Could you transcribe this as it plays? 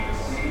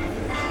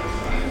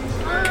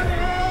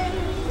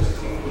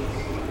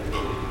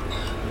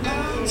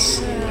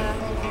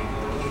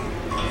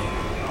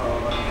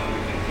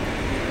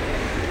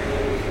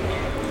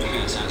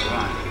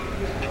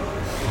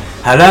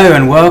Hello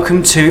and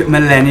welcome to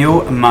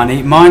Millennial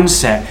Money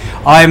Mindset.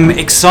 I'm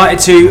excited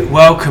to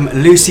welcome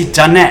Lucy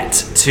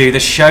Dunnett to the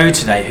show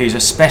today, who's a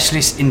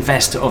Specialist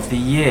Investor of the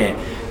Year.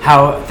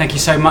 Thank you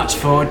so much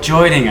for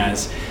joining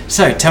us.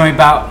 So tell me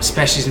about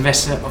Specialist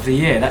Investor of the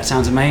Year. That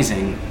sounds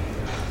amazing.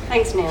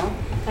 Thanks, Neil.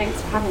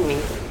 Thanks for having me.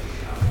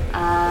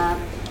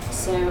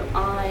 So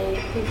I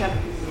think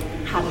I've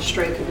had a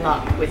stroke of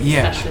luck with the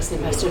Specialist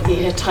Investor of the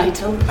Year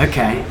title.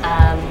 Okay.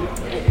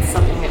 It's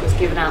something that was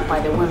given out by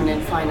the Women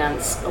in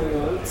Finance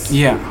Awards.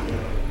 Yeah.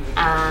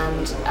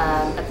 And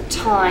at the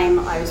time,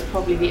 I was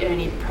probably the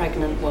only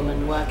pregnant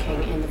woman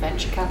working in the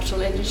venture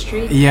capital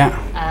industry.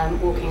 Yeah.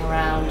 Walking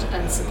around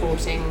and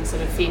supporting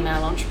sort of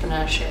female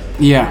entrepreneurship.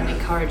 Yeah. And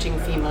encouraging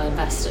female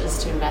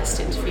investors to invest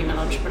into female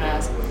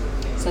entrepreneurs.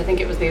 So I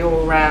think it was the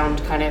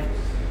all-round kind of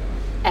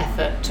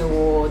effort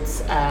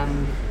towards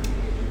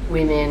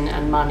women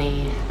and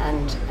money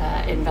and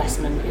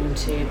investment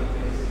into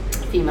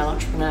female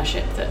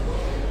entrepreneurship that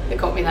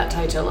got me that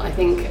title. I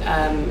think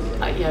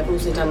I've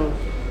also done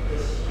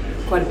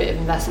quite a bit of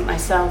investment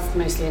myself,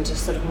 mostly into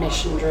sort of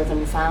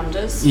mission-driven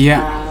founders.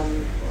 Yeah.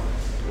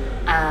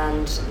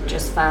 And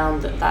just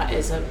found that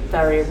is a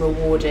very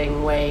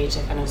rewarding way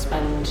to kind of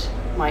spend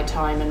my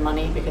time and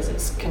money, because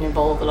it can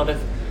involve a lot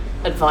of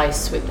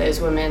advice with those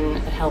women,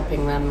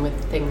 helping them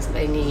with things that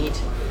they need,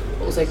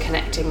 also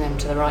connecting them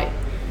to the right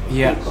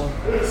people.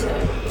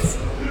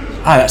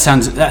 That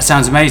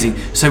sounds amazing.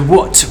 So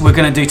what we're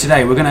going to do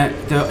today,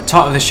 the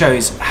title of the show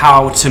is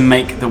How to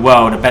Make the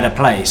World a Better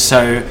Place.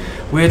 So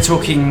we're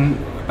talking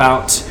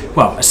about,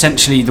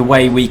 essentially the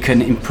way we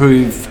can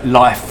improve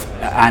life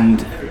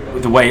and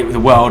the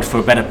world for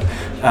a better,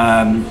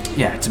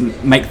 to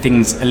make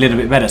things a little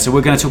bit better. So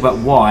we're going to talk about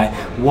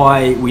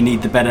why we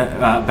need the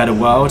better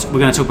world. We're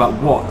going to talk about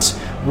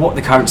what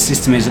the current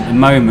system is at the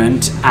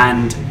moment,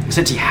 and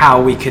essentially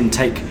how we can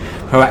take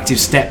proactive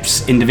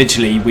steps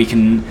individually. We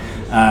can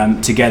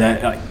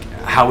together,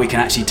 how we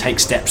can actually take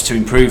steps to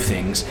improve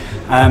things.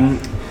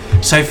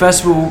 So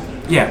first of all,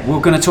 we're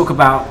going to talk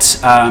about,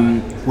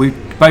 we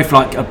both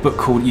like a book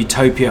called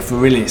Utopia for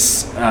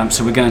Realists,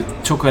 so we're going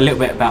to talk a little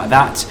bit about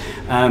that,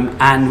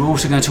 and we're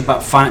also going to talk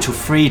about financial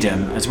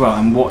freedom as well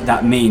and what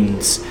that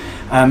means.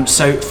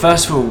 So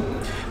first of all,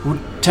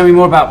 tell me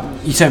more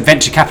about, you said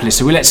venture capitalists,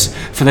 so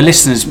for the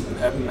listeners,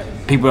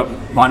 people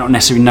might not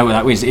necessarily know what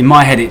that is. In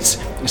my head, it's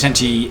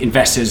essentially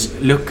investors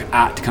look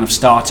at kind of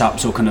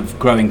startups or kind of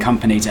growing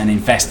companies and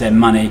invest their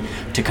money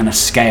to kind of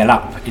scale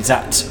up. Is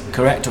that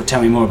correct, or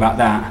tell me more about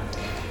that?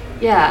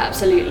 Yeah,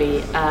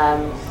 absolutely.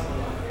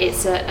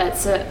 It's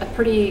a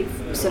pretty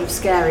sort of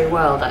scary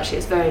world, actually.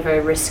 It's a very,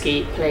 very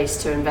risky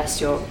place to invest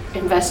your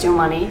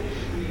money,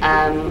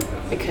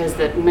 because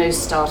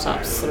most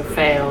startups sort of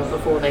fail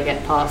before they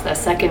get past their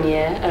second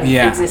year of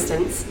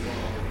existence.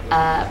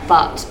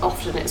 But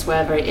often it's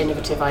where very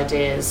innovative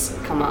ideas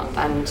come up,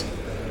 and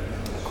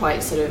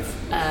quite sort of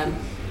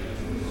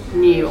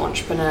new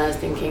entrepreneurs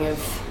thinking of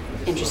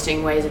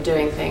interesting ways of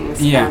doing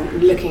things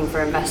and looking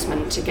for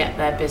investment to get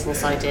their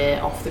business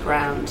idea off the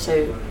ground.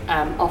 So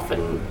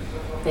often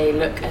they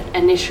look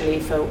initially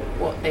for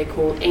what they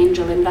call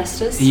angel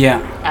investors,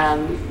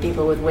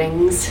 people with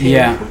wings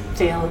who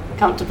feel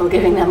comfortable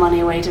giving their money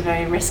away to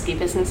very risky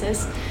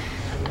businesses,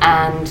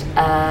 and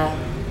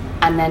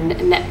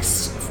then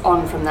next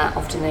on from that,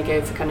 often they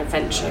go for kind of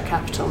venture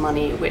capital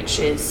money, which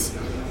is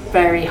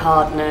very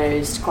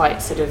hard-nosed,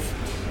 quite sort of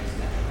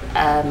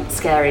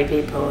scary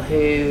people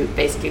who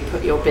basically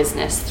put your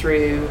business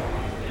through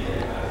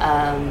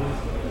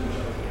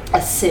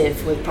a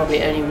sieve with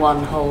probably only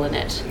one hole in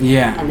it,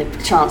 and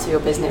the chance of your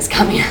business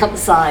coming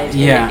outside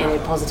in a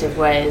positive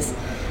way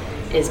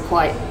is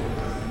quite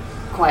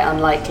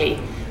unlikely.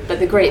 But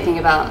the great thing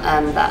about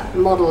that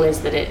model is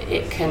that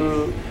it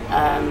can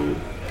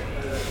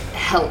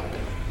help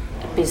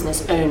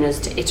business owners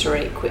to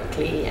iterate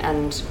quickly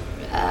and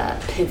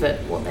pivot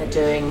what they're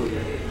doing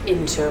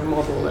into a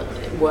model that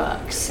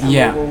works and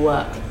that will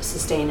work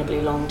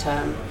sustainably long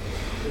term.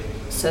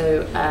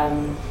 So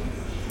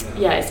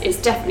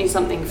it's definitely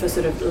something for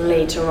sort of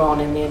later on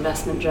in the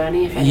investment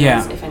journey if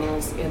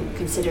anyone's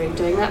considering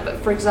doing that. But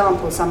for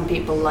example, some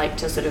people like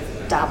to sort of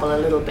dabble a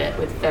little bit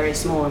with very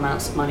small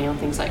amounts of money on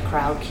things like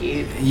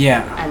Crowdcube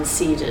and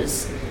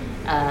Seedrs,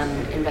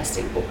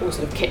 investing, or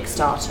sort of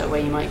Kickstarter,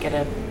 where you might get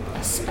a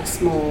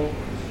small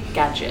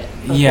gadget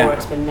before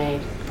it's been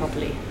made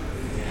properly.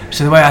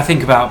 So the way I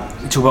talk about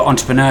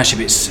entrepreneurship,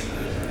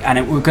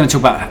 we're going to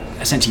talk about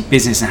essentially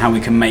business and how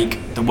we can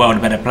make the world a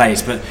better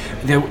place. But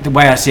the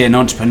way I see an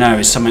entrepreneur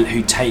is someone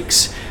who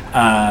takes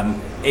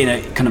in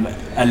a kind of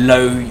a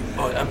low,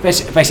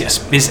 basically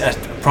a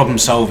problem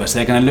solver. So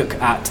they're going to look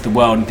at the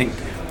world and think,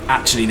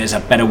 actually, there's a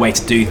better way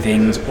to do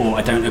things, or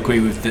I don't agree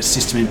with the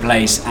system in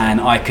place,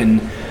 and I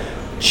can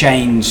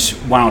change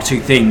one or two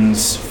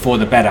things for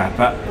the better.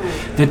 But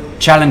the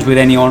challenge with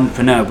any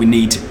entrepreneur,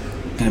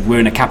 we're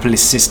in a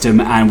capitalist system,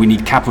 and we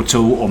need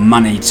capital or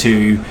money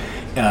to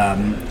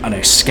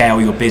scale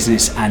your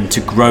business and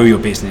to grow your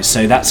business.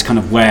 So that's kind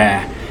of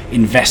where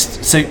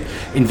invest. So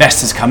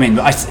investors come in,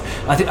 but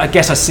I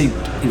guess I see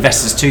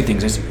investors two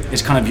things.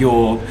 It's kind of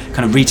your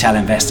kind of retail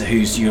investor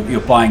who's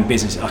you're buying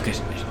business like a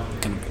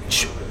kind of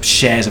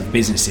shares of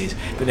businesses,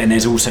 but then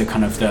there's also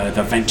kind of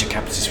the venture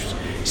capitalist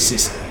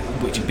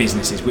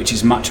which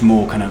is much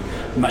more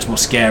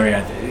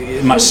scarier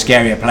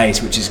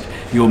place, which is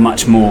you're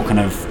much more kind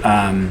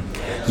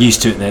of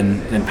used to it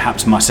than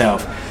perhaps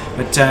myself.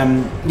 But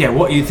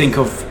what do you think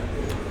of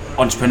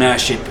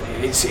entrepreneurship?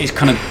 It's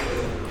kind of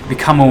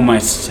become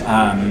almost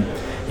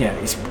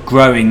it's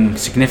growing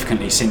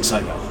significantly since,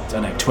 like, I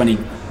don't know, 20,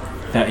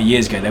 30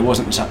 years ago. There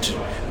wasn't such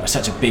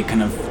a big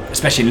kind of,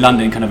 especially in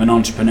London, kind of an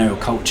entrepreneurial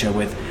culture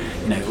with,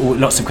 you know,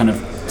 lots of kind of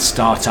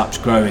startups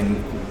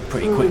growing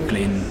pretty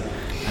quickly. And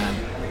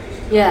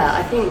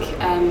I think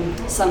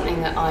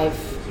something that I've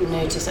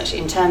noticed actually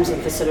in terms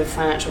of the sort of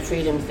financial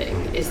freedom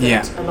thing is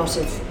that a lot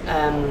of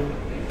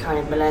kind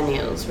of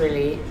millennials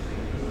really,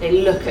 they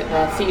look at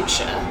their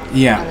future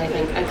and they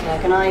think, okay,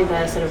 I can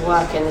either sort of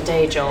work in the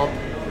day job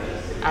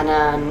and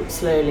earn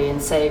slowly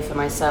and save for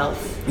myself,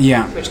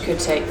 which could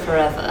take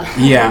forever,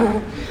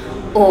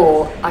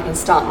 or I can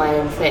start my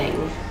own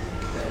thing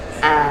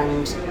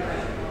and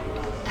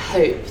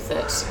hope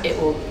that it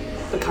will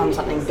become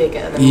something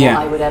bigger than what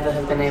I would ever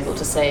have been able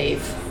to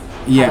save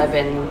had I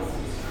been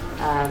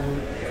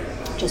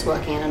just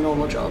working in a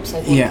normal job. So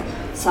I think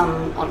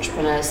some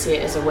entrepreneurs see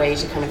it as a way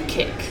to kind of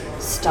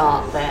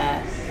kick-start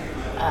their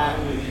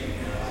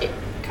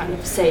kind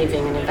of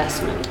saving and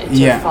investment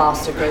into a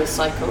faster growth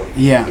cycle.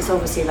 It's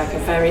obviously like a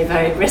very,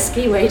 very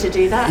risky way to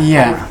do that.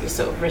 You're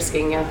sort of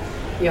risking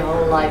your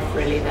whole life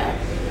really there.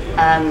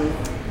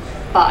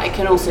 But it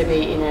can also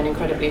be, you know, an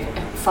incredibly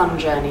fun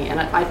journey. And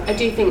I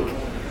do think,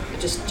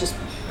 just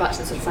back to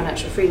the sort of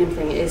financial freedom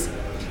thing, it's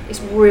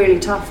really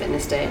tough in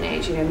this day and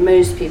age. You know,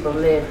 most people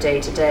live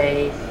day to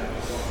day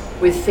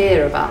with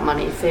fear about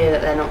money, fear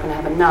that they're not going to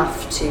have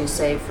enough to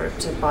save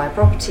to buy a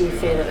property,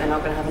 fear that they're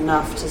not going to have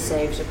enough to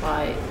save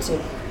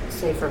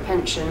for a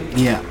pension,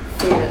 fear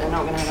that they're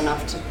not going to have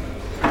enough to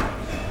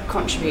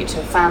contribute to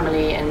a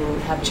family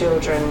and have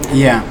children,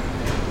 and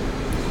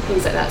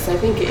things like that. So I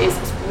think it's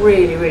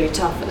really, really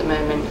tough at the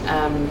moment.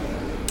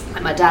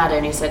 Like my dad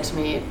only said to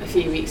me a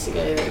few weeks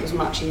ago that it was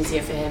much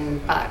easier for him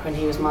back when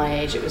he was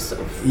my age. It was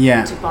sort of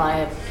to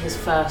buy his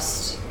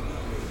first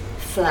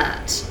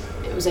flat.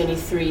 It was only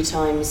 3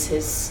 times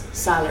his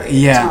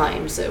salary at the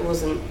time, so it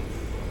wasn't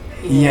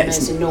the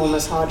most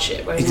enormous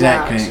hardship. Whereas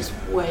now it's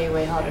just way,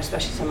 way harder,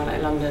 especially somewhere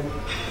like London.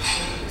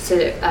 So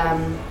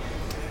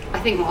I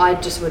think what I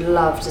just would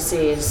love to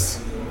see is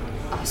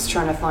us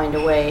trying to find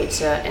a way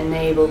to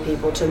enable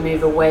people to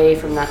move away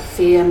from that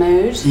fear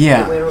mode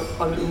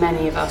that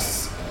many of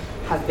us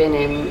have been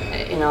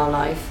in our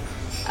life,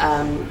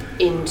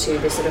 into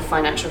this sort of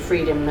financial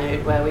freedom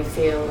mode where we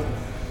feel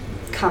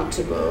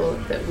comfortable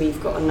that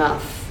we've got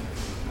enough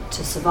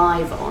to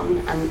survive on,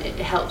 and it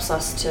helps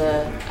us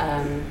to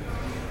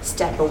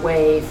step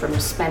away from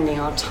spending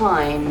our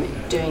time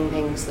doing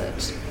things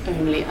that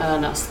only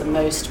earn us the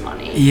most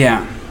money,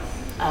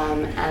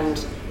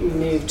 and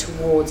move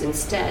towards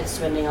instead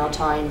spending our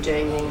time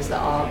doing things that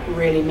are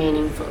really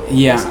meaningful,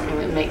 or something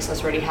that makes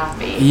us really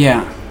happy,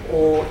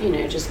 or, you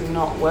know, just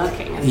not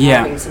working and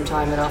having some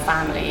time with our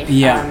family.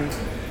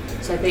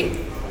 So I think,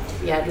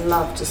 I'd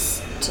love to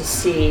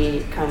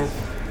see kind of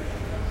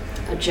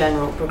a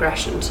general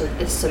progression to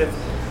this sort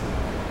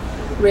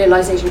of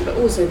realization, but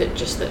also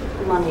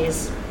that money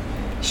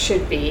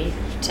should be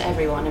to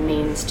everyone a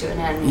means to an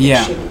end.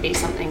 It shouldn't be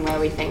something where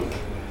we think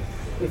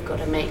we've got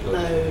to make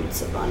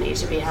loads of money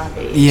to be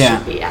happy. It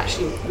should be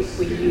actually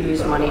we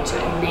use money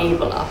to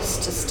enable us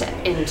to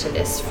step into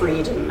this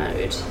freedom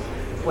mode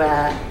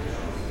where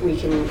we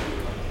can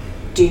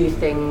do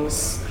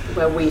things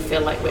where we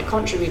feel like we're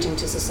contributing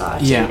to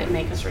society that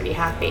make us really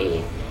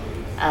happy,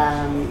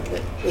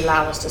 that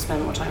allow us to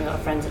spend more time with our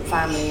friends and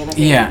family. And I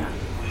think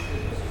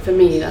for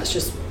me that's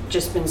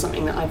just been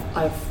something that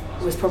I've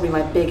was probably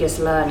my biggest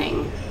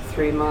learning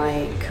through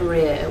my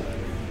career,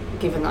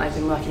 given that I've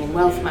been working in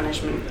wealth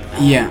management,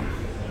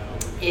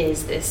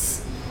 is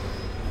this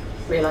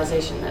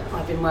realization that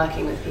I've been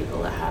working with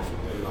people that have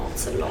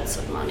lots and lots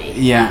of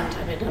money, and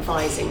I've been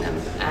advising them,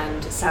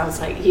 and it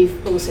sounds like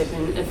you've also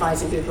been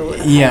advising people that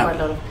have quite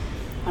a lot of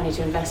money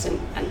to invest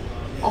in, and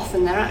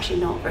often they're actually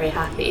not very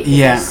happy because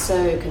they're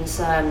so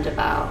concerned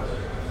about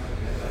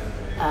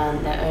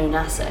their own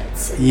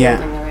assets and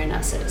building their own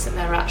assets that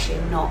they're actually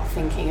not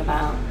thinking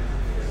about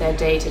their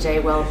day-to-day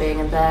well-being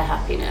and their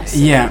happiness,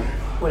 and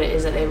what it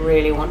is that they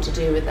really want to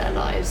do with their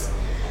lives.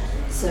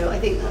 So I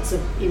think that's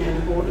an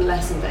important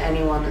lesson for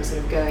anyone that's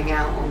sort of going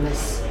out on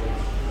this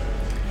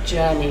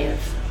journey of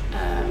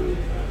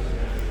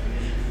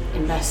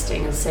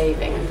investing and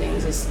saving and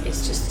things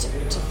is just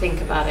to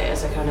think about it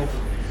as a kind of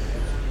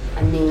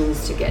a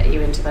means to get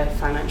you into the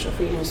financial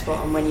freedom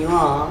spot, and when you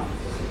are,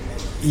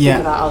 think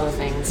about other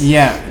things.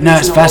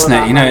 It's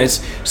fascinating.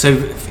 It's so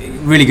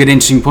really good,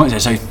 interesting points there.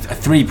 So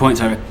 3 points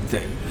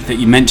that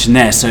you mentioned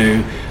there.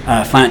 So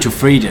financial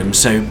freedom.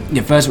 So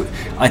first,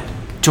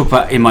 talk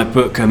about in my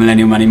book,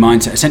 Millennial Money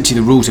Mindset. Essentially,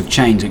 the rules have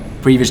changed.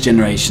 Like previous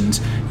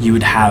generations, you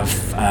would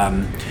have,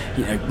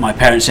 my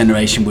parents'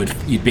 generation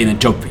you'd be in a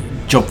job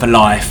for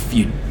life.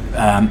 You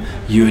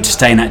would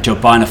stay in that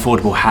job, buy an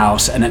affordable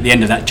house, and at the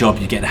end of that job,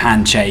 you get a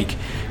handshake,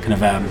 kind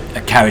of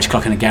a carriage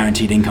clock, and a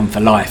guaranteed income for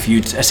life.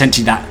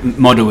 That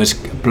model was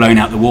blown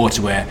out the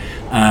water, where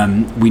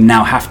we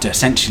now have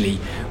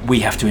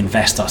to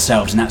invest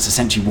ourselves, and that's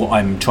essentially what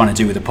I'm trying to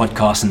do with the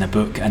podcast and the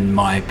book and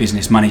my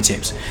business money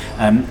tips.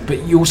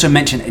 But you also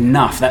mentioned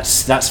enough.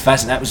 That's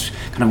fascinating. That was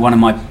kind of one of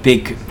my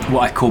big,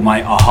 what I call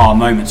my aha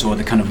moments, or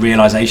the kind of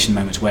realization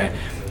moments, where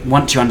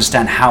once you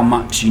understand how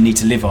much you need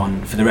to live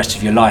on for the rest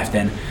of your life,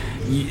 then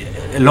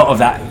a lot of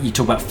that, you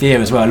talk about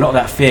fear as well, a lot of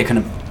that fear kind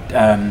of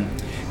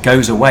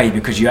goes away,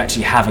 because you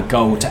actually have a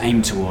goal to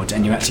aim towards,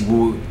 and you actually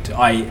will.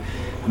 I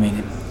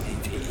mean,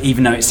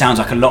 even though it sounds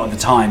like a lot of the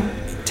time,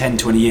 10,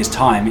 20 years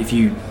time, if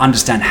you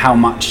understand how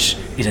much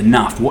is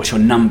enough, what's your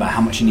number, how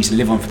much you need to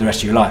live on for the rest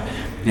of your life,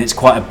 and it's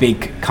quite a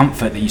big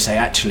comfort that you say,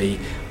 actually,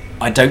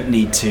 I don't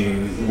need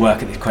to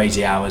work at the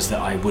crazy hours that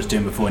I was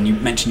doing before. And you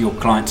mentioned your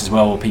clients as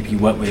well, or people you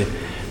work with,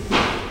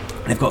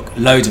 they've got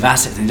loads of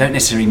assets, they don't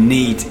necessarily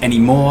need any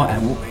more.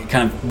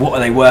 Kind of, what are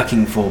they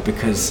working for?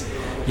 Because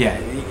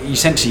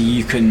essentially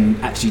you can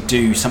actually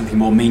do something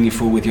more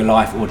meaningful with your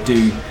life, or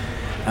do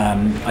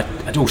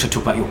I'd also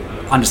talk about your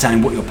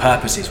understanding what your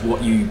purpose is,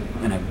 what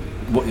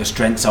what your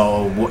strengths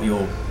are,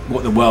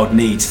 what the world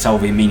needs,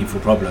 solving meaningful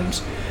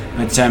problems.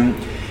 But so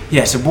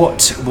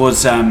what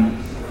was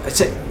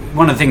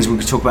one of the things we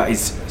could talk about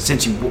is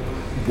essentially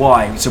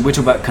why. So we're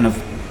talking about kind of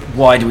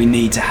why do we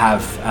need to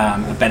have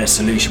a better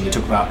solution. We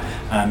talk about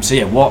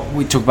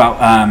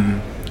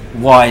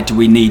why do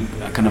we need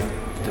a kind of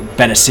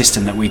better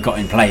system that we got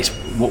in place.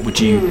 What would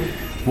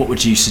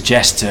you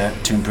suggest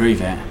to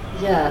improve it?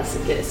 Yeah,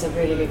 it's a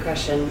really good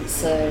question.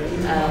 So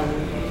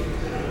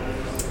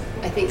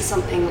I think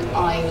something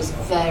I was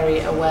very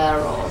aware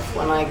of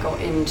when I got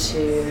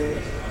into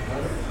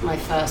my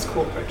first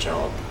corporate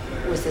job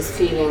was this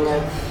feeling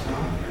of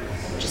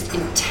just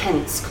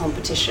intense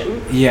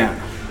competition. Yeah.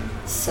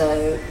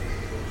 So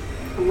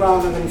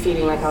rather than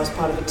feeling like I was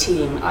part of a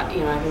team, I've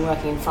been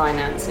working in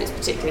finance, and it's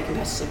particularly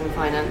competitive in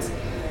finance.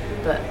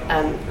 But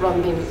rather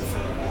than being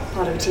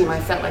part of a team, I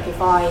felt like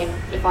if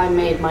I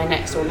made my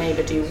next door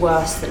neighbour do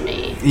worse than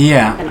me,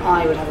 then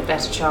I would have a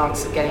better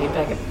chance of getting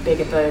a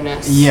bigger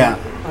bonus,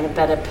 and a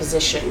better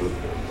position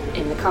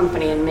in the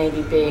company, and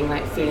maybe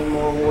feeling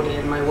more rewarded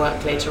in my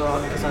work later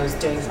on because I was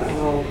doing something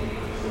more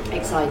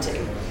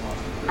exciting.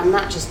 And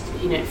that just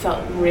it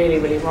felt really,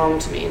 really wrong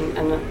to me,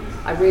 and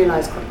I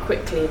realised quite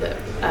quickly that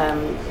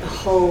the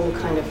whole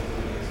kind of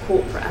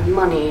corporate and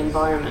money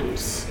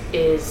environment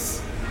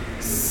is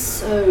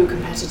so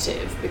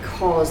competitive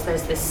because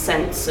there's this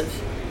sense of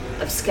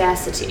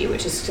scarcity,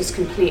 which is just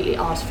completely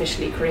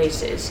artificially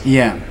created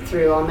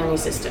through our money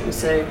system.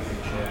 So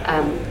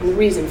the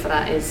reason for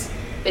that is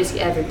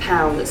basically every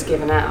pound that's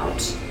given out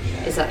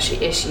is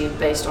actually issued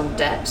based on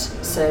debt.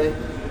 So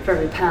for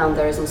every pound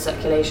there is in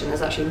circulation,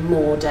 there's actually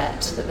more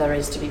debt that there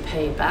is to be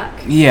paid back.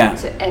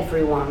 So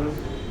everyone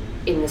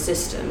in the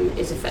system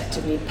is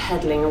effectively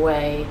peddling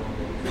away,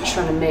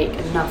 trying to make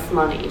enough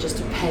money just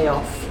to pay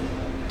off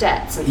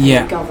debts, and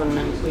the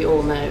government, we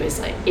all know, is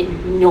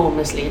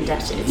enormously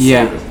indebted.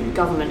 So the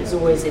government is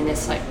always in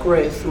this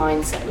growth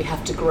mindset. We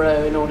have to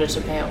grow in order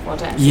to pay off our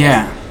debts.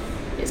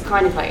 It's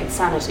kind of like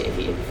insanity if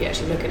you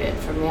actually look at it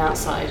from the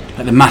outside.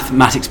 But the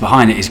mathematics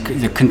behind it is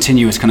the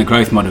continuous kind of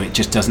growth model. It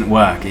just doesn't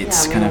work.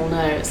 It's we all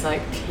know it's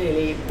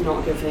clearly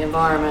not good for the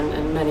environment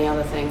and many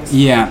other things.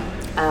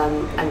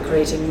 And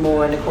creating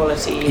more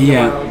inequality in the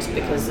world,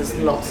 because there's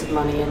lots of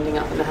money ending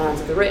up in the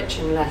hands of the rich,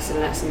 and less,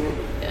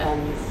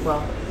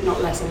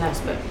 not less and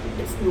less, but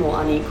it's more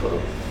unequal.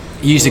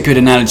 You used a good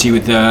analogy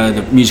with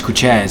the musical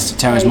chairs.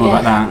 Tell us more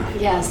about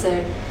that.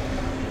 So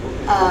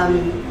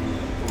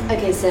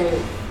so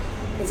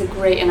there's a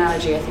great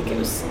analogy. I think it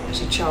was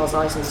actually Charles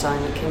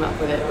Eisenstein that came up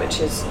with it, which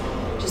is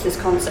just this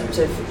concept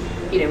of,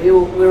 we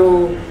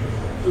all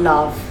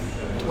loved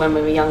when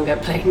we were younger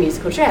playing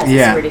musical chairs.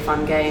 It's a really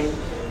fun game.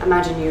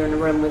 Imagine you're in a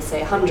room with, say,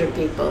 100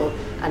 people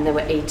and there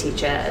were 80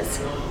 chairs.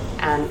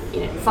 And,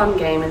 fun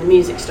game, and the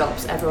music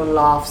stops, everyone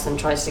laughs and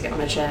tries to get on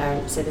a chair,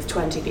 and so there's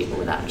 20 people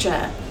without a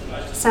chair.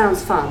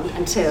 Sounds fun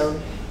until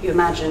you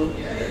imagine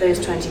that those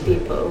 20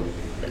 people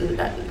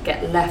that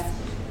get left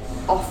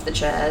off the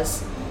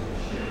chairs,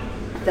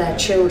 their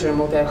children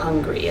will go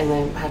hungry and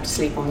they have to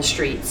sleep on the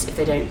streets if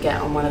they don't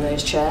get on one of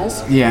those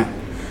chairs.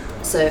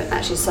 So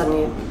actually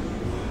suddenly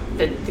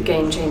the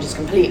game changes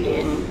completely,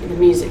 and the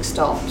music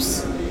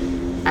stops,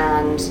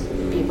 and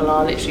people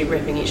are literally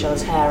ripping each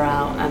other's hair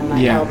out and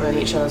elbowing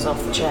each other's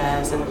off the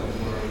chairs, and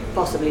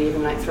possibly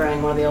even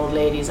throwing one of the old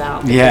ladies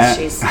out because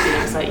she's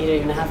it's you don't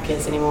even have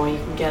kids anymore, you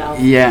can get out.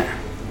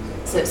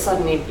 So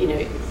suddenly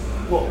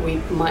what we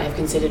might have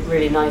considered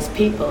really nice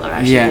people are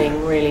actually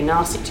being really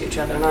nasty to each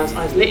other, and I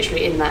was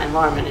literally in that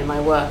environment in my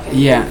work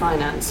in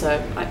finance,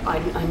 so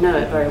I know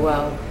it very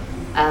well.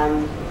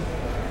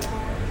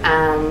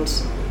 And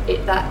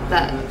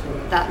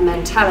that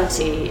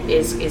mentality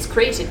is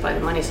created by the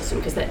money system,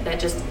 because there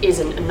just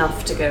isn't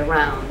enough to go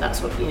round.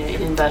 That's what,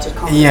 in inverted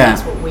commas,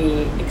 that's what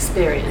we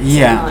experience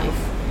in life,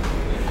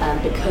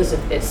 because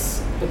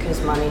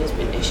money has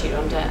been issued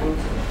on debt. And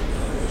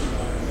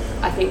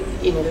I think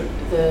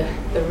the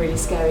really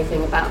scary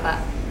thing about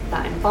that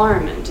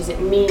environment is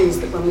it means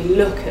that when we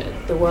look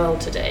at the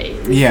world today,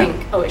 we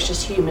think, it's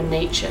just human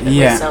nature that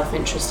we're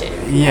self-interested and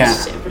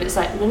competitive. But it's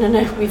like,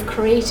 no, we've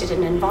created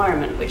an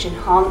environment which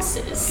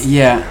enhances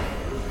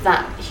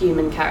that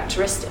human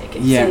characteristic. So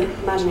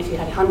imagine if you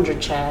had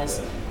 100 chairs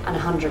and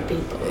 100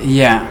 people.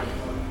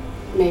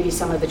 Maybe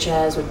some of the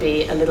chairs would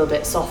be a little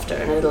bit softer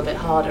and a little bit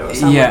harder, or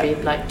some would be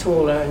like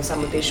taller and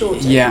some would be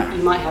shorter.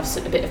 You might have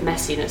a bit of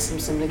messiness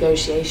and some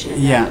negotiation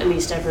in there, but at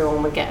least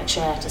everyone would get a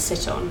chair to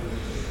sit on.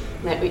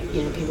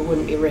 People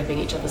wouldn't be ripping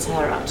each other's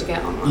hair out to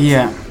get on one.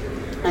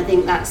 I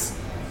think that's,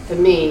 for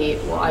me,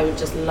 what I would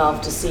just love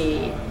to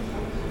see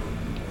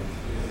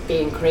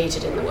being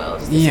created in the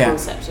world, is this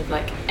concept of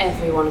like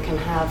everyone can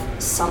have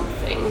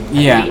something,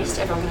 at least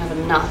everyone can have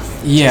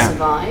enough to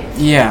survive.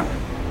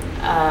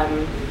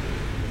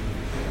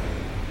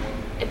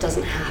 It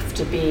doesn't have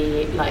to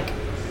be like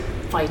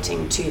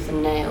fighting tooth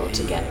and nail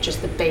to get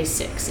just the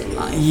basics in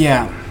life.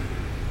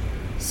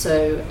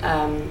 So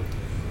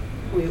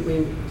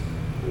we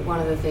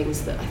one of the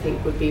things that I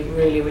think would be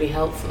really, really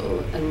helpful,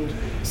 and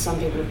some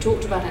people have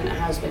talked about it and it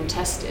has been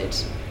tested,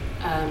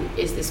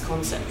 is this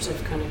concept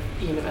of kind of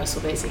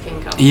universal basic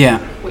income,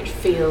 which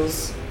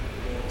feels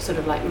sort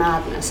of like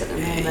madness at the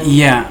moment.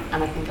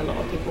 And I think a lot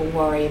of people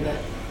worry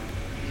that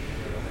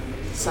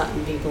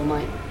certain people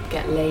might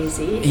get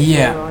lazy if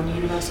they're on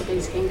universal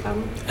basic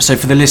income. So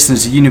for the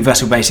listeners,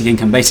 universal basic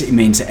income basically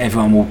means that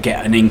everyone will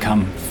get an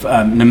income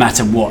no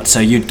matter what.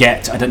 So you'd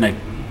get, I don't know,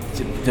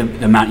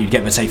 the amount you'd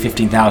get, but say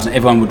 15,000,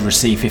 everyone would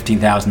receive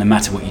 15,000 no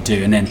matter what you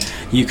do, and then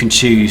you can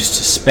choose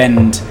to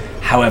spend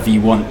however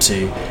you want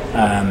to.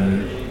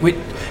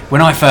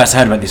 When I first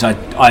heard about this,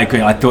 I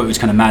agree, I thought it was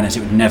kind of madness,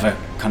 it would never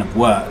kind of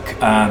work,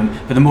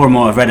 but the more and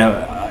more I've read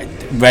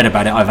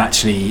about it, I've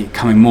actually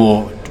coming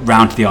more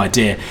round to the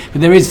idea.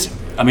 But there is,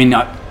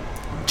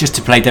 just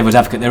to play devil's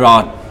advocate, there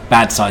are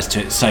bad sides to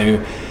it.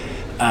 So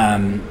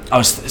I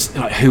was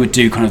like, who would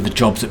do kind of the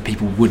jobs that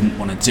people wouldn't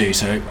want to do?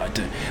 So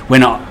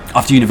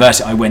after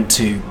university, I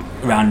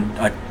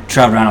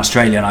travelled around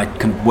Australia and I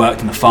kind of worked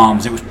on the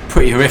farms. It was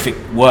pretty horrific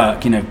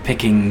work,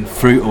 picking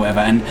fruit or whatever.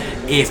 And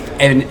if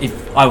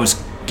I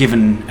was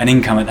given an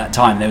income at that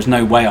time, there was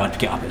no way I'd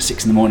get up at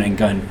 6 a.m. and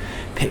go and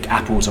pick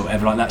apples or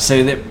whatever like that.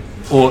 So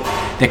or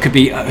there could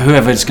be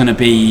whoever's going to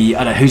be,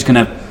 who's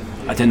going to,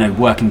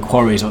 work in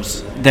quarries, or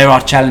there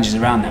are challenges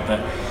around that, but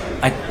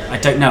I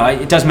don't know.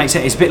 It does make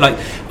sense. It's a bit like,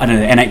 the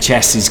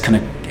NHS is kind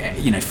of,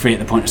 free at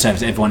the point of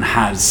service. Everyone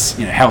has,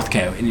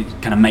 healthcare. And it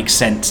kind of makes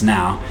sense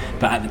now,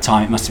 but at the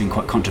time it must have been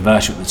quite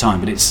controversial at the time.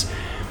 But it's,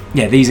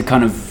 these are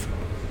kind of,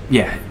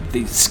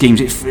 these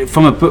schemes. It's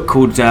from a book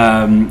called,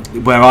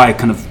 where I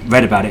kind of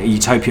read about it, A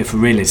Utopia for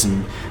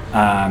Realism.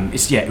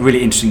 It's a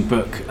really interesting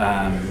book.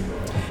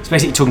 It's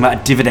basically talking about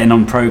a dividend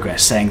on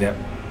progress, saying that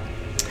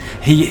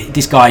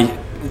this guy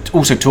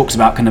also talks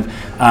about kind of,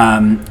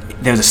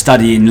 there was a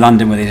study in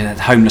London where they had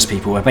homeless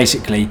people, where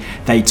basically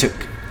they took,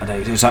 I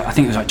think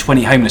it was like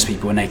 20 homeless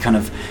people, and they kind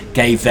of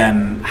gave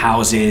them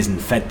houses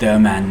and fed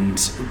them and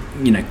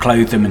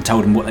clothed them and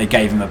told them what they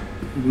gave them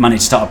money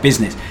to start a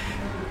business.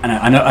 And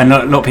I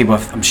know a lot of people,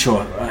 I'm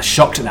sure, are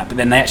shocked at that, but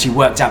then they actually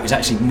worked out it was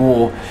actually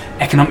more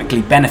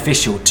economically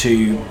beneficial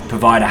to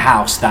provide a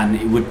house than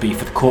it would be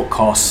for the court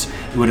costs,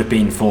 it would have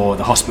been for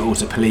the hospitals,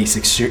 the police,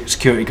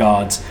 security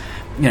guards,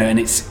 and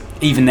it's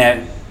even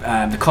the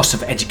cost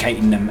of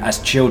educating them as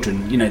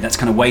children, that's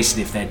kind of wasted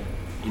if they're,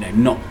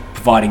 not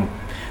providing,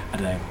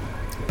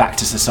 back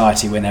to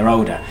society when they're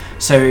older.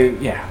 So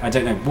I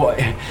don't know what.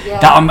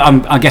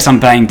 That I guess I'm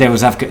playing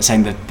devil's advocate,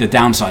 saying the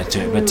downside to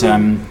it, but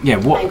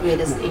what? I agree.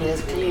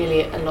 There's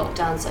clearly a lot of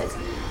downsides.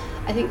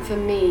 I think for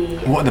me,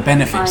 what are the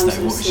benefits I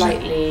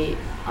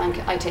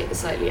take the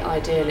slightly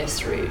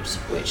idealist route,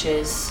 which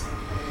is,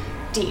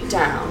 deep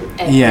down,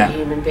 every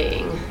human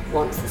being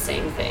wants the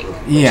same thing,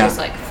 which is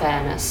like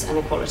fairness and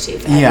equality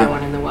for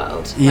everyone in the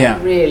world.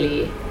 Like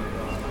really,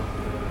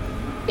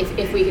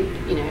 if we could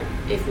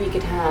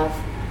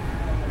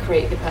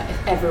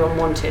if everyone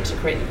wanted to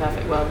create the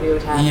perfect world, we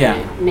would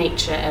have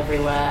nature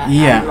everywhere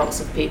and lots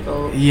of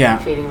people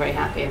feeling very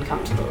happy and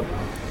comfortable,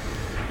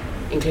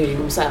 including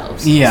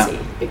themselves.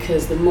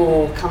 Because the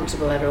more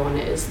comfortable everyone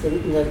is,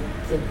 the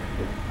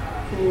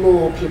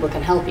more people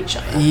can help each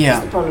other.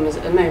 Because the problem is,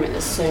 at the moment,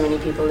 there's so many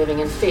people living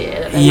in fear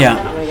that they're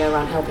not going to go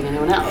around helping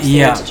anyone else.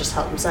 They need to just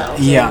help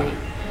themselves.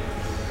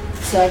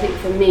 So I think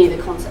for me,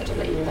 the concept of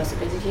universal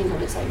basic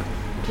income, it's like,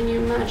 can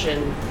you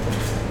imagine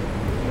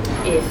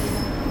if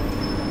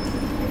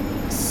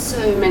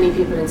so many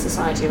people in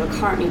society who are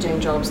currently doing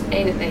jobs that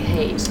they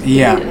hate,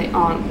 that they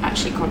aren't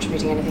actually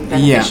contributing anything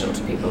beneficial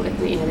to people.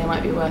 They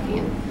might be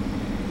working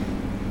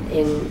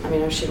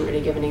I shouldn't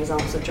really give any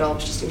examples of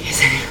jobs just in case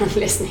anyone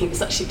listening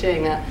is actually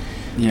doing that.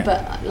 Yeah.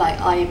 But like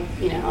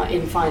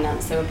in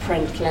finance, there were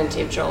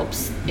plenty of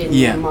jobs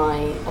in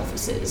my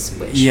offices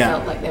which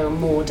felt like they were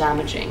more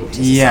damaging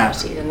to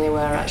society than they were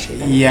actually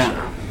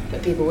beneficial.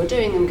 But people were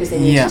doing them because they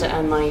needed to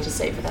earn money to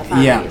save for their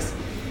families.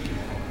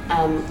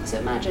 So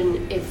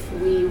imagine if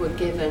we were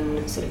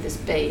given sort of this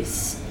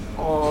base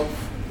of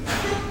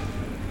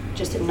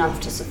just enough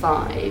to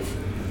survive,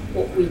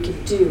 what we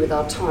could do with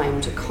our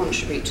time to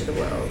contribute to the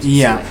world.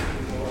 Yeah. So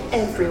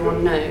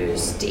everyone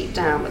knows deep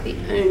down that the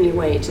only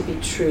way to be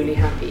truly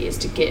happy is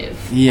to give.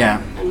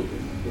 Yeah. And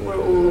we're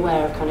all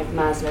aware of kind of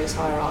Maslow's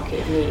hierarchy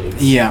of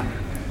needs. Yeah.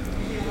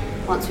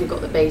 Once we've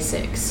got the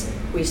basics,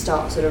 we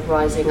start sort of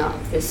rising up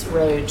this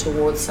road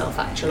towards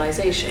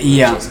self-actualization,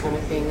 which is kind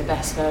of being the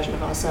best version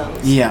of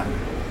ourselves. Yeah.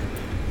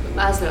 But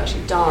Maslow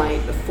actually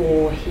died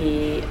before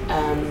he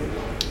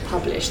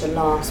published the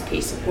last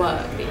piece of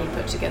work that he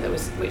put together,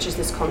 which is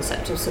this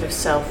concept of sort of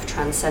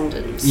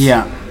self-transcendence.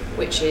 Yeah.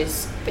 Which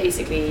is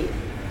basically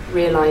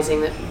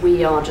realizing that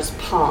we are just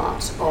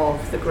part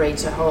of the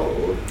greater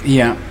whole.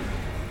 Yeah.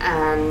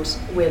 And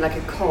we're like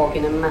a cog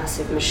in a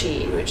massive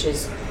machine, which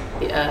is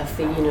the Earth,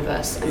 the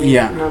universe. I mean,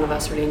 none of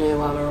us really know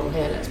why we're all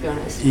here, let's be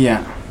honest.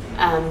 Yeah.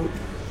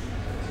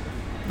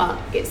 But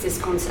it's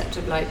this concept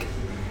of like,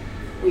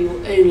 we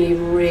will only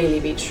really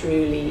be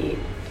truly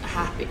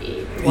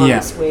happy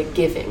once we're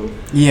giving.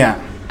 Yeah.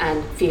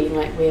 And feeling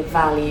like we're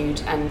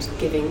valued and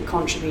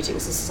contributing to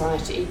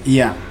society.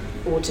 Yeah.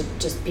 Or to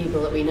just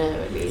people that we know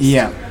at least.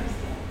 Yeah.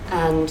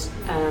 And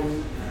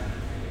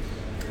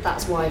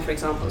that's why, for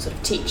example, sort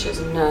of teachers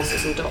and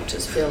nurses and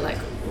doctors feel like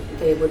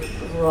they would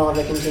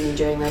rather continue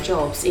doing their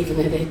jobs, even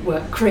though they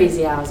work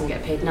crazy hours and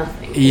get paid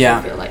nothing.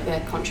 Yeah. They feel like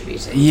they're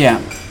contributing.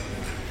 Yeah.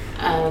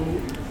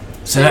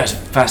 So that's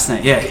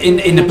fascinating. Yeah.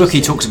 In the book,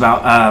 he talks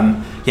about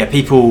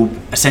people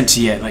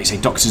essentially, like you say,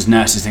 doctors,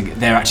 nurses,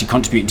 they're actually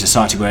contributing to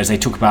society, whereas they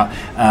talk about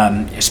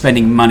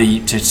spending money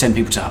to send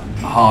people to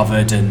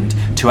Harvard and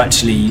to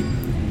actually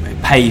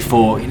pay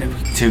for,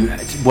 to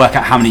work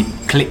out how many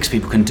clicks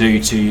people can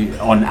do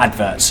on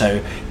adverts.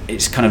 So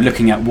it's kind of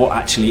looking at what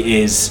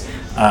actually is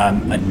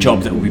a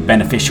job that will be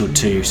beneficial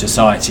to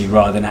society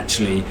rather than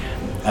actually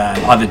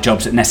other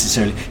jobs that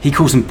necessarily, he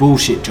calls them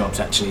bullshit jobs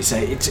actually. So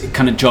it's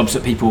kind of jobs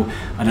that people,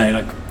 I don't know,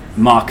 like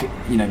market,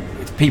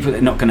 people that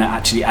are not going to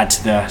actually add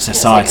to the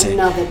society. It's like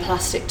another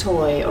plastic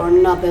toy or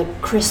another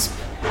crisp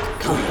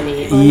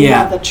company or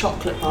another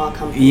chocolate bar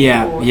company.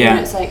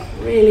 It's like,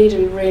 really, do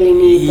we really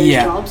need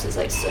those jobs? It's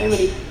like so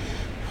many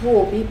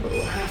poor people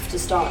have to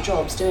start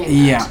jobs doing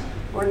that.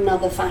 Or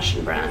another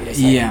fashion brand. It's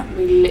like,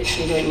 we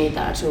literally don't need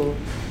that at all.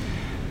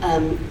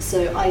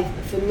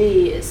 For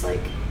me, it's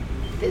like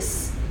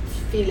this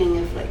feeling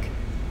of like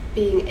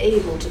being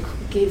able to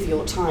give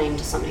your time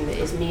to something that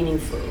is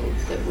meaningful,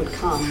 that would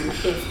come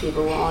if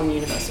people were on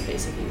universal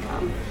basic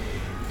income.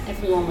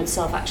 Everyone would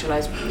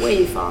self-actualize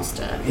way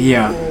faster.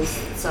 All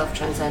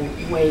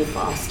self-transcend way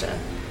faster.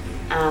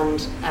 And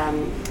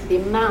the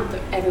amount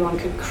that everyone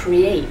could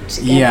create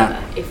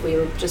together if we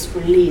were just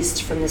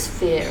released from this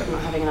fear of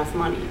not having enough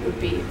money would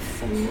be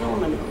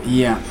phenomenal.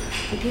 Yeah.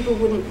 And people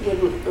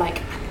wouldn't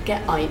like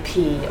get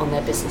IP on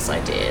their business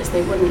ideas.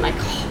 They wouldn't like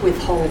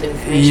withhold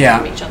information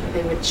from each other.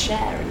 They would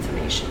share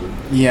information.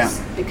 Yeah.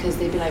 Because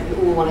they'd be like, we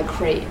all want to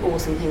create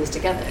awesome things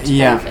together to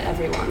benefit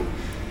everyone.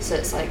 So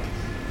it's like.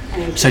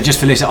 So just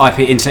for this IP,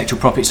 intellectual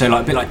property, so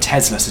like a bit like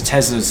Tesla. So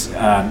Tesla's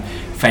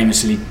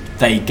famously,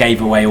 they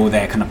gave away all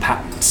their kind of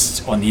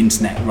patents on the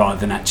internet rather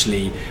than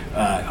actually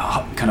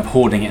kind of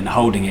hoarding it and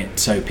holding it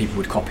so people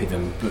would copy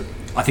them. But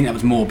I think that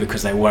was more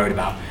because they were worried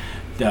about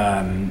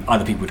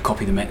other people would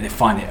copy them and they'd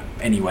find it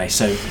anyway.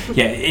 So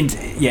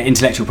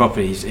intellectual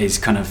property is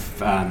kind of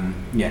kind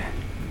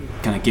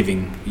of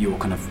giving your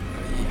kind of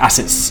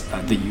assets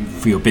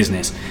for your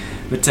business.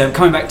 But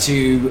coming back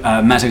to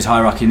Maslow's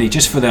hierarchy of needs,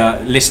 just for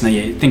the listener,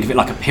 think of it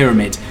like a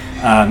pyramid,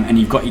 and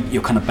you've got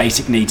your kind of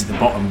basic needs at the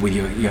bottom with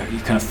your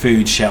kind of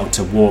food,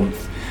 shelter,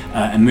 warmth,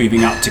 and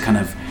moving up to kind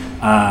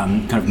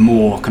of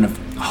more kind of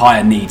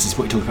higher needs is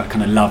what you talk about,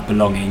 kind of love,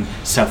 belonging,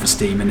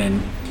 self-esteem, and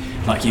then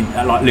like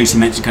Lucy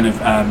mentioned, kind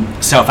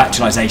of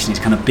self-actualization is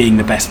kind of being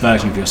the best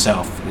version of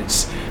yourself.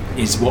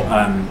 Is what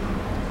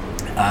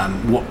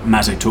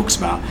Maslow talks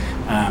about.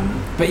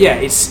 But yeah,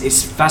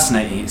 it's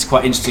fascinating. It's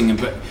quite interesting,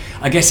 but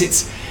I guess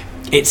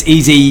it's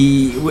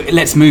easy.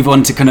 Let's move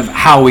on to kind of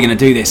how we're going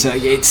to do this.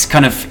 It's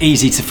kind of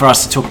easy for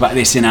us to talk about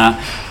this in a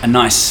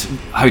nice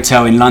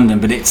hotel in London,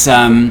 but it's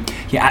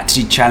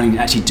actually challenging,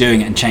 actually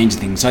doing it and changing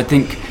things. So I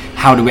think,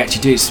 how do we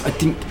actually do this? I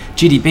think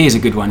GDB is a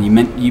good one.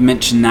 You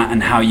mentioned that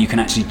and how you can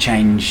actually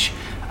change.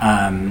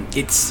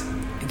 It's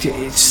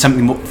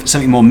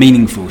something more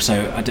meaningful.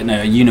 So I don't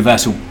know, a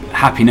universal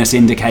happiness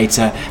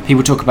indicator.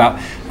 People talk about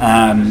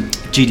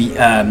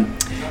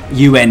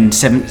UN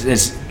 7.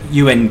 There's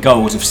UN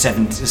goals of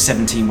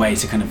 17 ways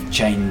to kind of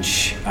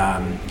change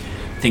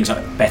things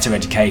like better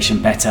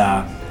education,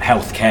 better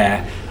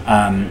healthcare,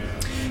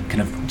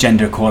 kind of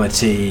gender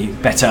equality,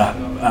 better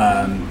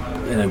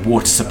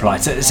water supply.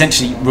 So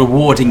essentially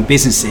rewarding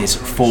businesses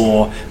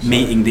for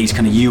meeting these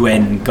kind of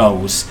UN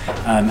goals,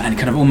 and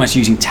kind of almost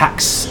using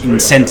tax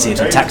incentives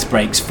and tax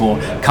breaks for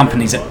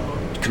companies that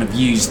kind of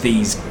use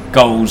these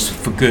goals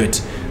for good.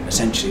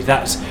 Essentially,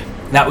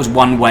 that was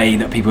one way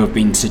that people have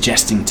been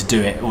suggesting to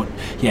do it, or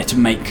to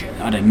make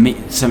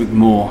something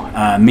more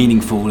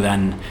meaningful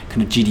than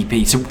kind of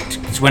GDP. So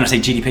when I say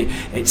GDP,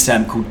 it's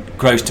called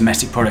gross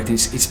domestic product.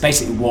 It's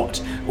basically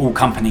what all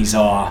companies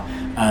are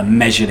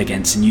measured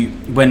against.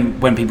 And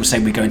when people say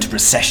we go into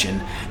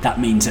recession, that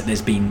means that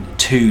there's been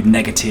 2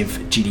 negative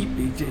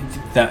GDP.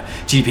 That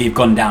GDP have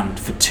gone down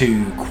for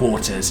 2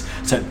 quarters.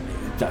 So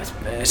that's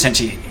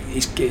essentially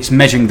it's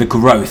measuring the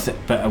growth.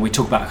 But we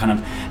talk about kind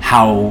of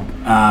how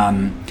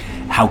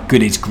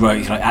good is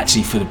growth, like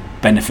actually for the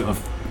benefit of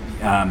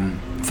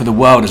for the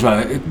world as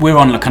well. We're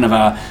on kind of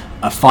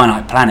a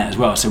finite planet as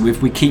well, so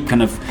if we keep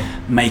kind of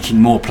making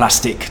more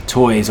plastic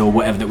toys or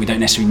whatever that we don't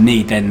necessarily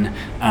need, then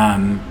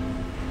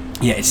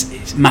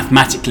it's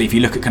mathematically, if you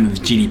look at kind of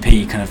the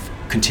GDP kind of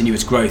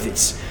continuous growth,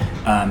 it's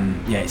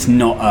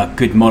not a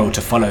good model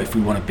to follow if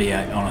we want to be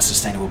on a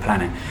sustainable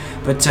planet.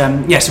 But so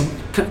we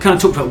kind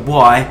of talk about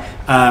why,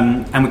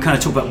 and we kind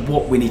of talk about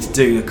what we need to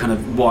do, kind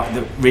of what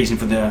the reason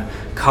for the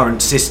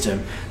current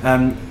system.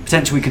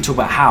 Potentially we can talk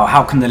about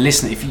how can the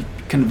listener, if you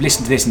kind of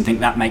listen to this and think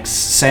that makes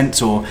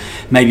sense, or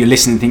maybe you're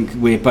listening and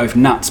think we're both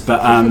nuts,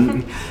 but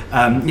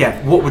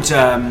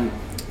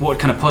what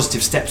kind of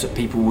positive steps that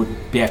people would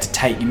be able to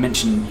take? You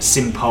mentioned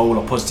Simpol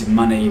or Positive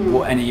Money.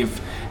 What any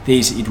of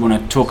these that you'd want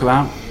to talk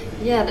about?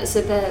 Yeah,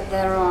 so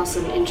there are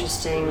some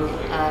interesting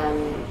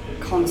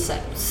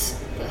concepts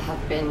that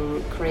have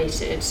been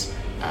created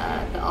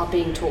that are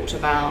being talked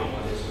about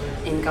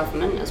in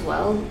government as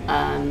well,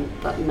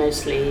 but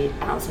mostly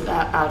out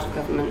of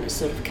government,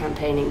 sort of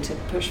campaigning to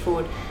push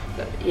forward.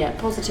 But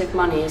Positive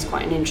Money is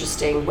quite an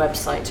interesting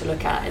website to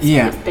look at.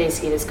 It's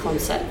basically this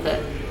concept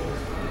that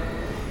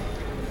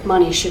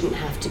money shouldn't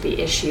have to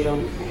be issued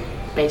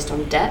based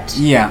on debt.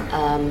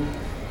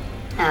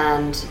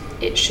 And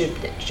it should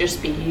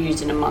just be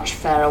used in a much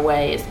fairer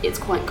way. It's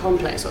quite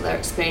complex what they're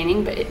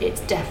explaining, but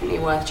it's definitely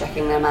worth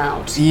checking them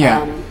out.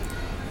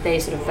 They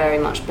sort of very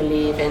much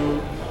believe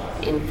in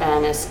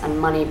fairness and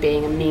money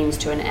being a means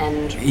to an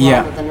end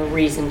rather than a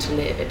reason to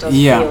live. It does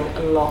feel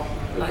a lot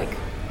like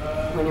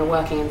when you're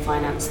working in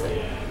finance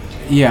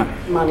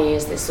that money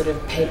is this sort of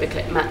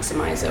paperclip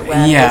maximizer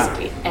where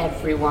basically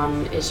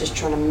everyone is just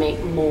trying to make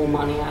more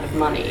money out of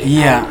money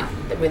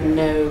with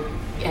no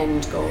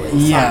end goal in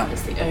sight.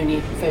 It's the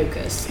only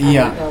focus,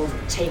 and they'll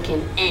take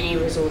in any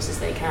resources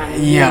they can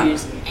and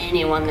use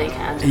anyone they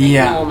can to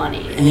make more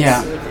money. And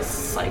it's sort of this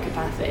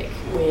psychopathic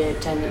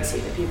weird tendency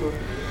that people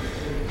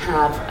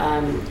have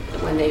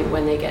when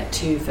they get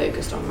too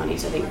focused on money.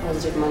 So I think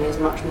Positive Money is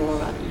much more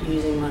about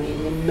using money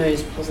in the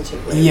most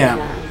positive way you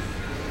can.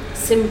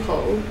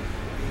 Simpol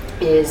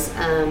is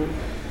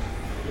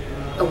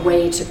a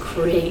way to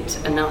create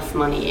enough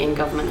money in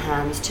government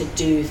hands to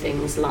do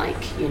things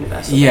like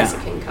universal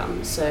basic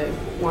income. So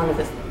one of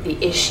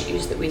the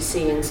issues that we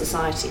see in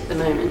society at the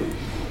moment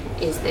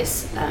is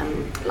this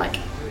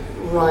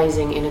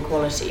rising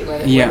inequality, where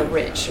the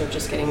rich are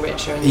just getting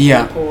richer and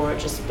the poor are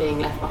just being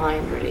left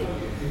behind, really.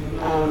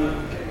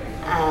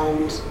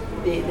 And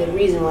the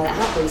reason why that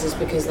happens is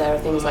because there are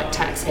things like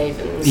tax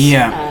havens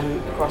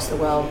across the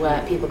world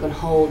where people can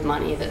hold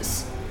money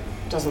that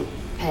doesn't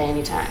pay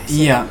any tax.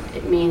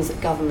 It means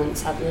that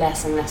governments have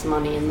less and less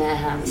money in their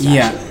hands to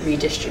actually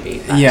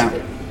redistribute back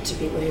to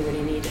people who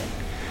really need it.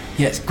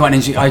 Yeah, it's quite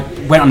interesting. I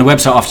went on the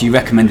website after you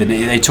recommended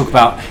it. They talk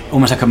about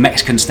almost like a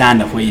Mexican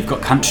standoff where you've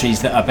got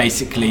countries that are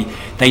basically,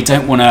 they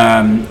don't want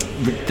to,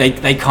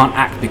 they can't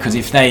act, because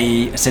if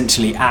they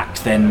essentially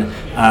act, then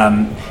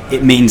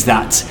it means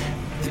that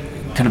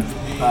kind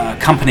of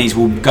companies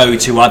will go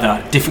to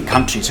other different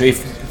countries. So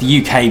if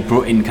the UK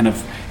brought in kind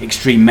of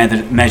extreme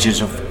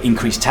measures of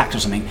increased tax or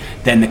something,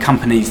 then the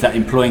companies that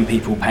employing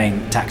people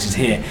paying taxes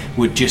here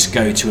would just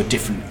go to a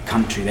different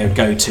country. They would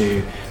go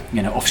to,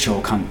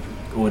 offshore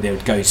or they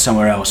would go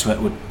somewhere else where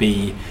it would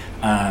be,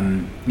 that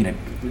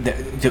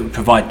would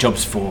provide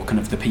jobs for kind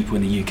of the people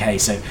in the UK.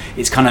 So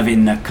it's kind of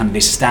in kind of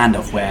this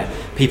standoff where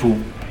people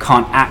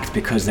can't act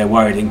because they're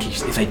worried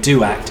if they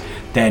do act,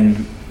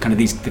 then kind of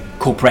the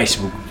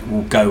corporations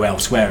will go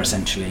elsewhere,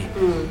 essentially.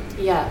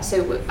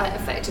 So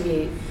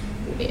effectively,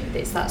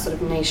 it's that sort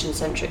of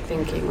nation-centric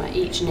thinking where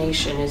each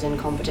nation is in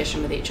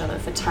competition with each other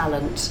for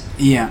talent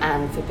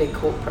and for big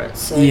corporates.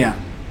 So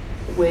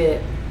we're,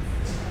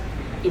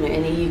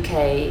 in the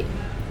UK,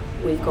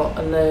 we've got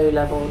a low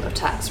level of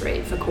tax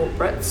rate for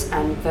corporates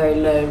and very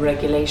low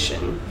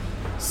regulation.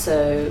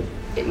 So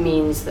it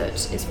means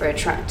that it's very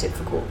attractive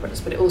for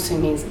corporates, but it also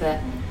means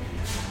that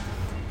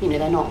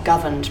they're not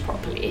governed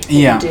properly.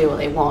 They can do what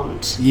they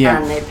want,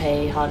 and they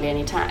pay hardly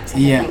any tax.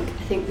 And I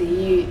think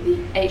the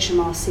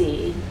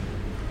HMRC,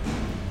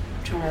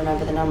 I'm trying to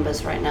remember the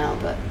numbers right now,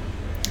 but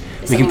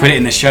we can put it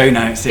in the show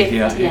notes.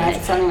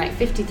 It's something like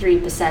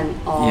 53%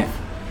 of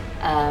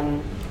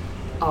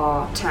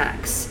our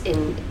tax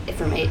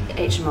from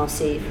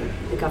HMRC,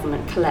 the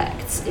government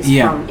collects, is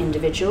Yeah. from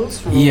individuals,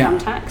 from Yeah. income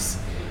tax,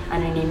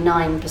 and only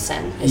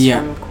 9% is Yeah.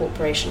 from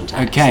corporation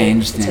tax. Okay, so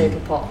interesting. The total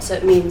pot. So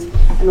it means,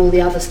 and all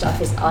the other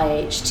stuff is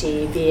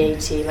IHT,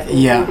 VAT, like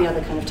all the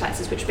other kind of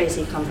taxes, which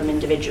basically come from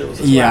individuals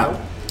as well.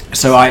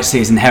 So IHT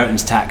is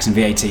inheritance tax, and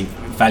VAT,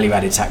 value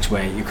added tax,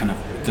 where you kind of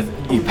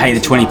you pay the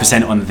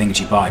 20% on the things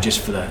you buy,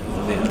 just for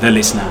the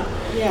listener.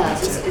 Yeah,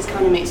 so it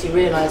kind of makes you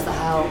realise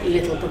how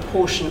little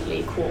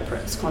proportionately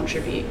corporates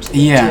contribute to the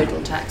Yeah.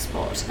 total tax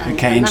pot. And,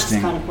 Okay, and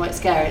interesting. that's kind of quite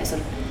scary. It's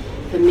sort of,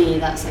 for me,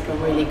 that's like a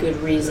really good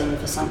reason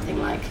for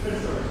something like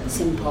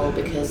Simple,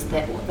 because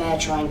what they're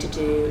trying to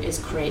do is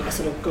create a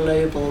sort of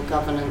global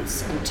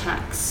governance and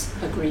tax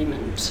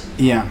agreement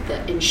Yeah.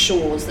 that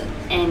ensures that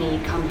any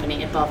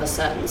company above a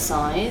certain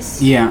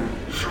size Yeah.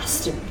 has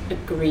to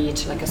agree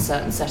to like a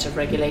certain set of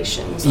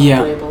regulations on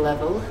Yeah. a global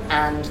level,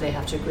 and they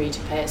have to agree to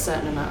pay a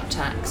certain amount of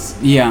tax.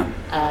 Yeah.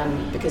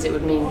 Because it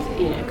would mean,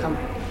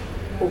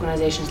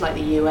 organisations like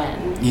the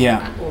UN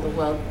Yeah. or the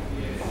World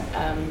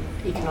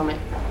Economic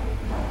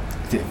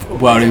The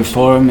World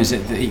Forum, is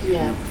it?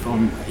 Yeah.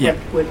 Forum? Yeah.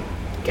 would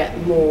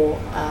get more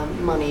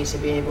money to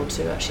be able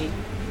to actually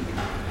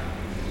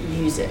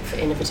use it for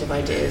innovative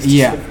ideas to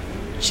Yeah. sort of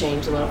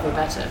change the world for the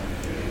better.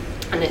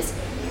 And it's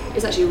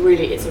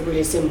actually it's a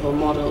really simple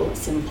model,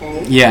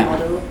 Yeah.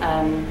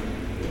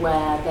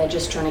 where they're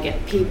just trying to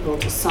get people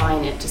to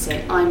sign it to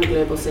say, I'm a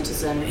global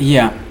citizen,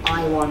 Yeah.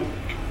 I want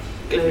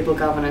global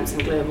governance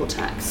and global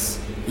tax,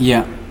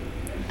 Yeah.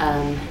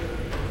 and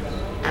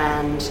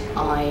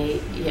I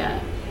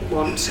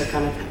want to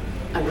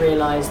I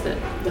realise that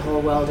the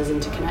whole world is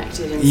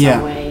interconnected in Yeah.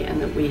 some way, and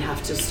that we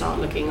have to start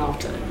looking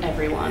after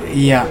everyone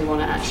Yeah. if we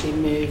want to actually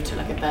move to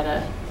like a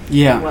better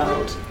Yeah.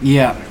 world.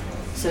 Yeah.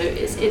 So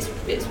it's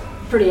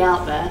pretty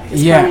out there.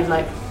 It's Yeah. kind of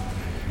like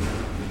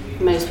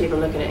most people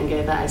look at it and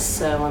go, that is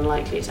so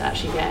unlikely to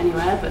actually get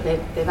anywhere, but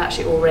they've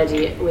actually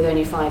already, with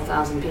only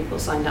 5,000 people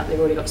signed up, they've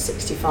already got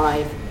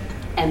 65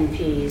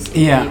 MPs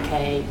in Yeah. the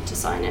UK to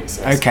sign it.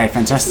 So Okay, it's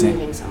fantastic.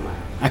 moving somewhere.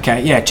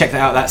 Okay, yeah, check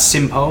that out. That's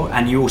Simple,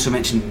 and you also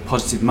mentioned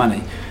positive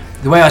money.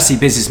 The way I see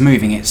business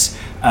moving, it's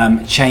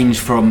changed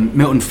from,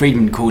 Milton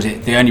Friedman calls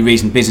it, the only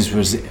reason business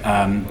was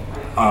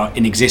are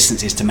in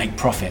existence is to make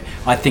profit.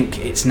 I think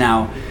it's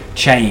now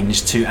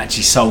changed to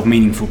actually solve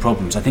meaningful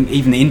problems. I think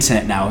even the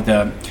internet now,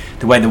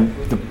 the way the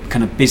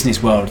kind of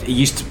business world, it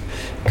used to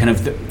kind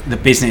of the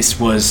business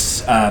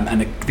was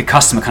and the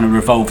customer kind of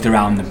revolved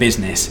around the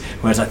business,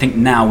 whereas I think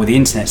now with the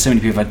internet, so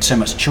many people have had so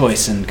much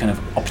choice and kind of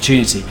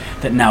opportunity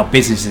that now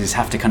businesses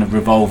have to kind of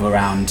revolve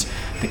around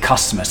the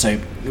customer. So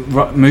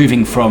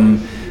moving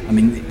from, I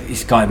mean,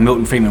 this guy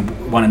Milton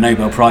Friedman won a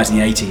Nobel Prize in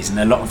the 80s, and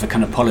a lot of the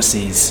kind of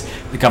policies,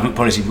 the government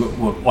policies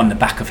were on the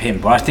back of him.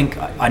 But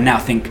I now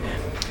think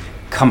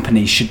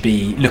companies should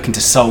be looking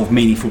to solve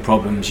meaningful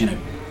problems,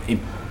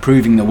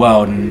 improving the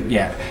world, and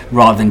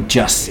rather than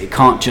it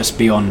can't just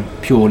be on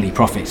purely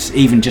profits,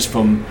 even just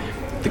from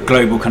the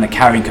global kind of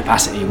carrying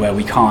capacity, where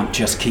we can't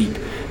just keep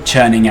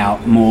churning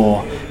out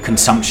more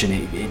consumption.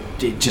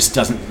 It just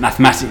doesn't,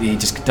 mathematically, it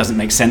just doesn't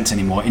make sense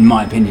anymore, in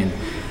my opinion.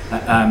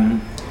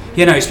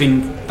 It's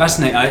been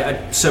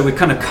fascinating. So we've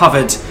kind of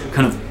covered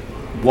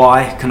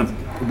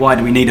why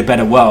do we need a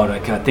better world.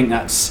 Like, I think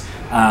that's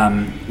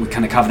we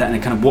kind of covered that, and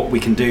then kind of what we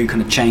can do,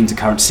 kind of change the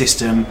current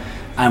system,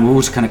 and we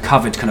also kind of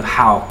covered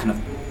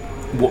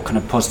what kind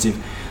of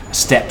positive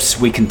steps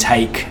we can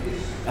take,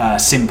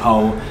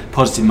 Simple,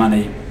 positive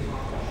money,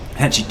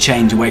 actually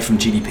change away from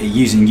GDP,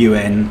 using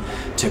UN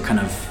to kind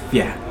of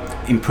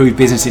improve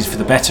businesses for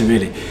the better,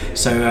 really.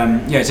 So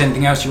is there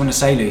anything else you want to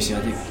say, Lucy?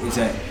 I think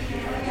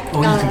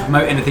or you can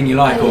promote anything you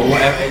like, or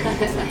whatever.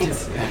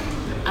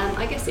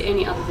 I guess the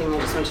only other thing I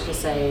just wanted to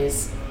say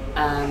is,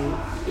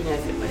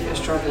 if you're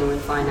struggling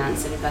with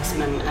finance and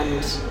investment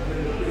and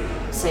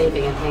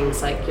saving and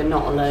things, like, you're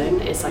not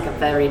alone. It's like a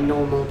very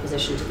normal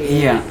position to be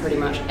in. Yeah. Like, pretty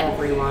much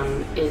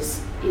everyone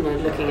is,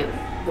 looking at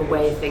the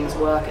way things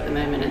work at the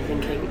moment and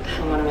thinking,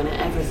 hang on a minute,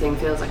 everything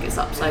feels like it's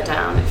upside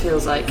down. It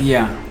feels like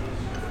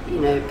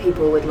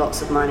people with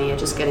lots of money are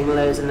just getting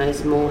loads and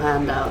loads more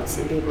handouts,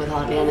 and people with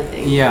hardly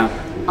anything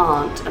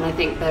aren't. And I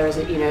think there is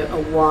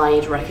a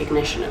wide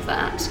recognition of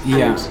that.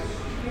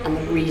 And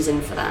the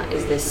reason for that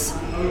is this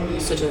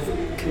sort of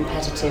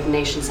competitive,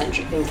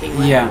 nation-centric thinking,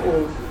 where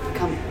all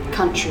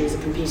countries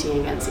are competing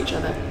against each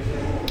other.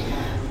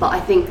 But I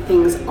think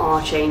things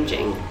are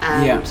changing,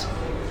 and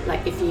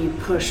like, if you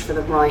push for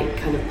the right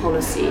kind of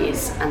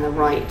policies and the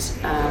right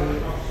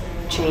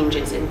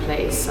changes in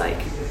place,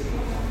 like,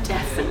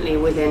 definitely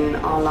within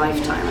our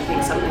lifetime, I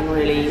think something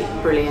really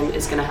brilliant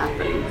is going to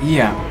happen.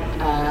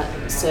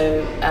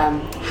 So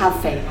have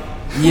faith.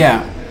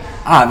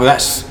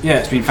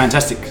 It's been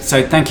fantastic.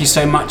 So thank you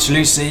so much,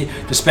 Lucy,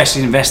 the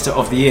Specialist Investor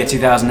of the Year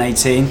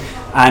 2018.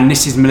 And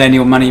this is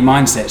Millennial Money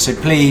Mindset. So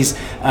please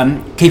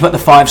keep up the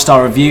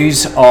 5-star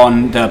reviews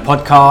on the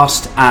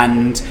podcast,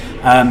 and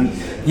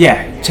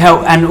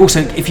and also,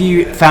 if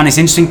you found this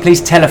interesting,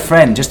 please tell a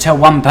friend. Just tell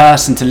one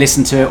person to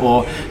listen to it,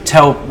 or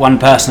tell one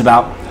person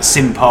about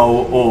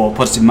Simple or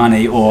Positive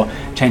Money or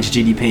Change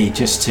the GDP,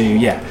 just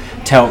to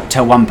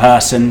tell one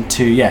person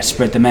to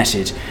spread the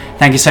message.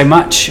 Thank you so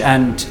much,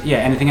 and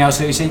anything else,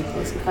 Lucy?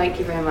 Thank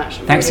you very much.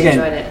 Thanks really again.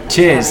 Enjoyed it. Thanks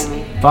Cheers. for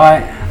having me.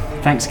 Bye.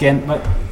 Thanks again. Bye.